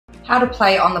How to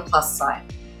play on the plus side.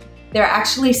 There are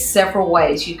actually several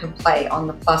ways you can play on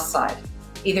the plus side,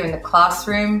 either in the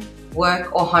classroom,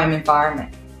 work or home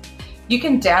environment. You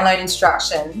can download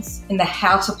instructions in the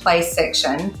How to Play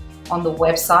section on the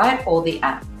website or the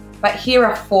app. But here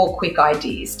are 4 quick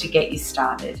ideas to get you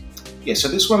started. Yeah, so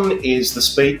this one is the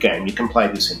speed game. You can play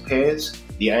this in pairs.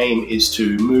 The aim is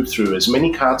to move through as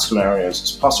many card scenarios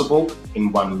as possible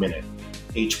in 1 minute.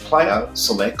 Each player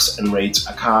selects and reads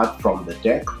a card from the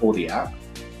deck or the app.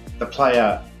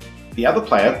 The other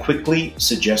player quickly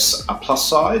suggests a plus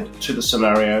side to the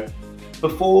scenario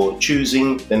before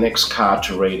choosing the next card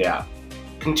to read out.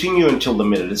 Continue until the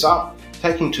minute is up,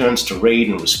 taking turns to read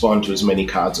and respond to as many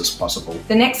cards as possible.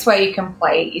 The next way you can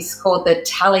play is called the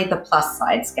Tally the Plus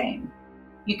Sides game.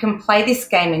 You can play this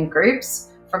game in groups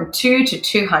from 2 to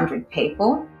 200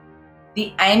 people.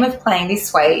 The aim of playing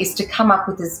this way is to come up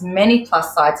with as many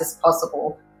plus sides as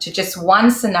possible to just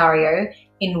one scenario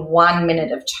in 1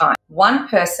 minute of time. One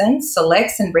person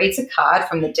selects and reads a card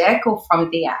from the deck or from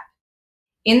the app.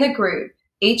 In the group,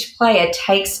 each player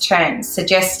takes turns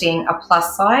suggesting a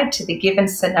plus side to the given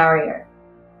scenario,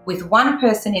 with one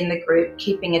person in the group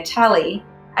keeping a tally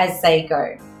as they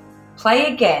go. Play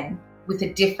again with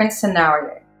a different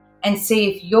scenario and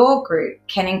see if your group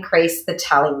can increase the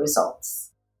tally results.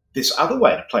 This other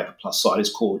way to play the plus side is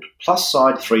called Plus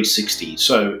Side 360.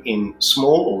 So in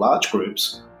small or large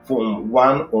groups, form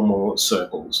 1 or more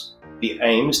circles. The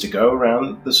aim is to go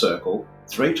around the circle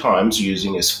 3 times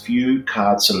using as few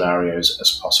card scenarios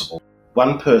as possible.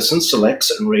 One person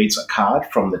selects and reads a card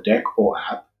from the deck or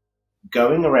app.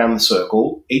 Going around the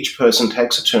circle, each person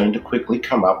takes a turn to quickly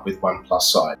come up with one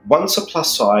plus side. Once a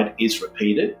plus side is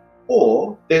repeated,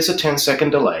 or there's a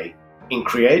 10-second delay in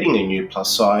creating a new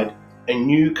plus side, a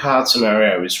new card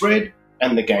scenario is read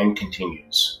and the game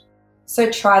continues.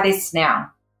 So try this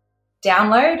now.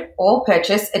 Download or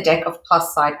purchase a deck of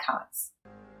plus side cards.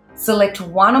 Select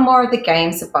one or more of the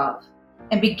games above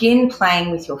and begin playing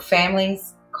with your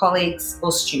families, colleagues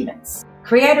or students.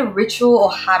 Create a ritual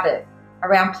or habit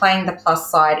around playing the plus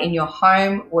side in your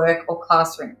home, work or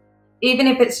classroom, even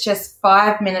if it's just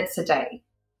 5 minutes a day,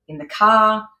 in the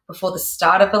car, before the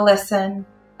start of a lesson,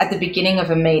 at the beginning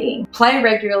of a meeting. Play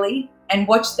regularly and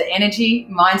watch the energy,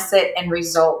 mindset and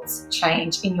results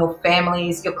change in your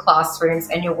families, your classrooms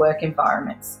and your work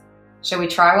environments. Shall we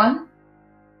try one?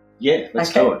 Yeah,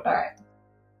 let's do it. All right.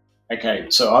 Okay,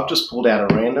 so I've just pulled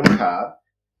out a random card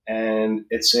and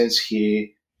it says here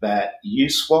that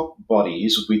you swap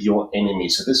bodies with your enemy.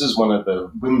 So this is one of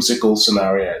the whimsical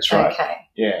scenarios, right? Okay.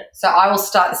 Yeah. So I will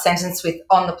start the sentence with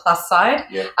on the plus side.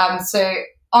 Yeah. So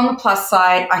on the plus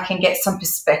side, I can get some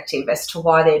perspective as to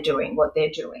why they're doing what they're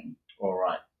doing. All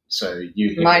right. So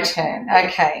you. My turn.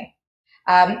 Okay.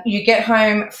 You get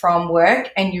home from work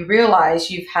and you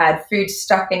realise you've had food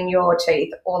stuck in your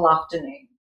teeth all afternoon.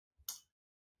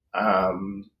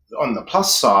 On the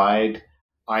plus side,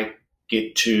 I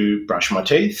get to brush my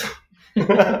teeth.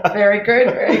 Very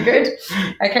good, very good.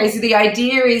 Okay, so the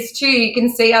idea is too, you can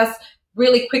see us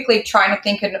really quickly trying to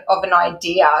think of an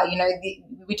idea. You know,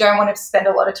 we don't want to spend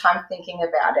a lot of time thinking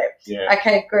about it. Yeah.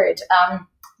 Okay, good.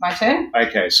 My turn?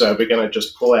 Okay, so we're going to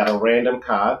just pull out a random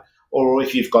card, or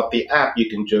if you've got the app, you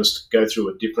can just go through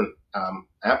a different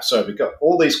app. So we've got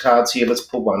all these cards here. Let's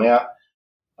pull one out.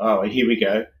 Oh, here we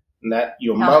go. And that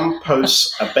your mum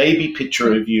posts a baby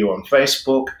picture of you on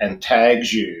Facebook and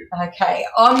tags you. Okay.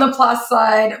 On the plus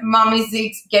side, Mum is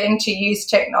getting to use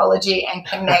technology and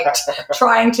connect,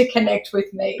 trying to connect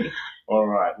with me. All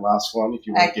right, last one if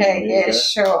you want to give me yeah,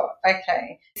 sure.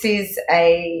 Okay. This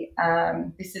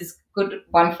is good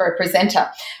one for a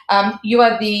presenter. You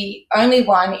are the only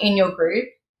one in your group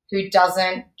who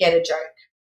doesn't get a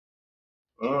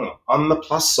joke. On the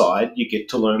plus side, you get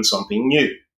to learn something new.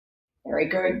 Very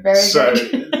good, very good. So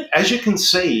as you can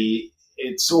see,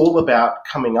 it's all about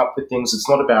coming up with things. It's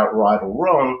not about right or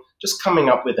wrong, just coming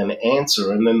up with an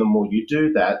answer. And then the more you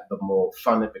do that, the more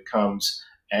fun it becomes.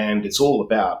 And it's all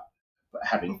about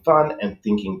having fun and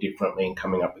thinking differently and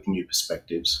coming up with new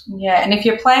perspectives. Yeah, and if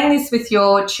you're playing this with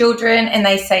your children and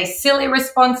they say silly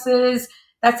responses,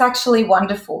 that's actually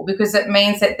wonderful because it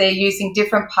means that they're using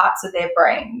different parts of their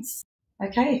brains.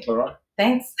 Okay. All right.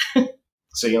 Thanks.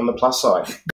 See you on the plus side.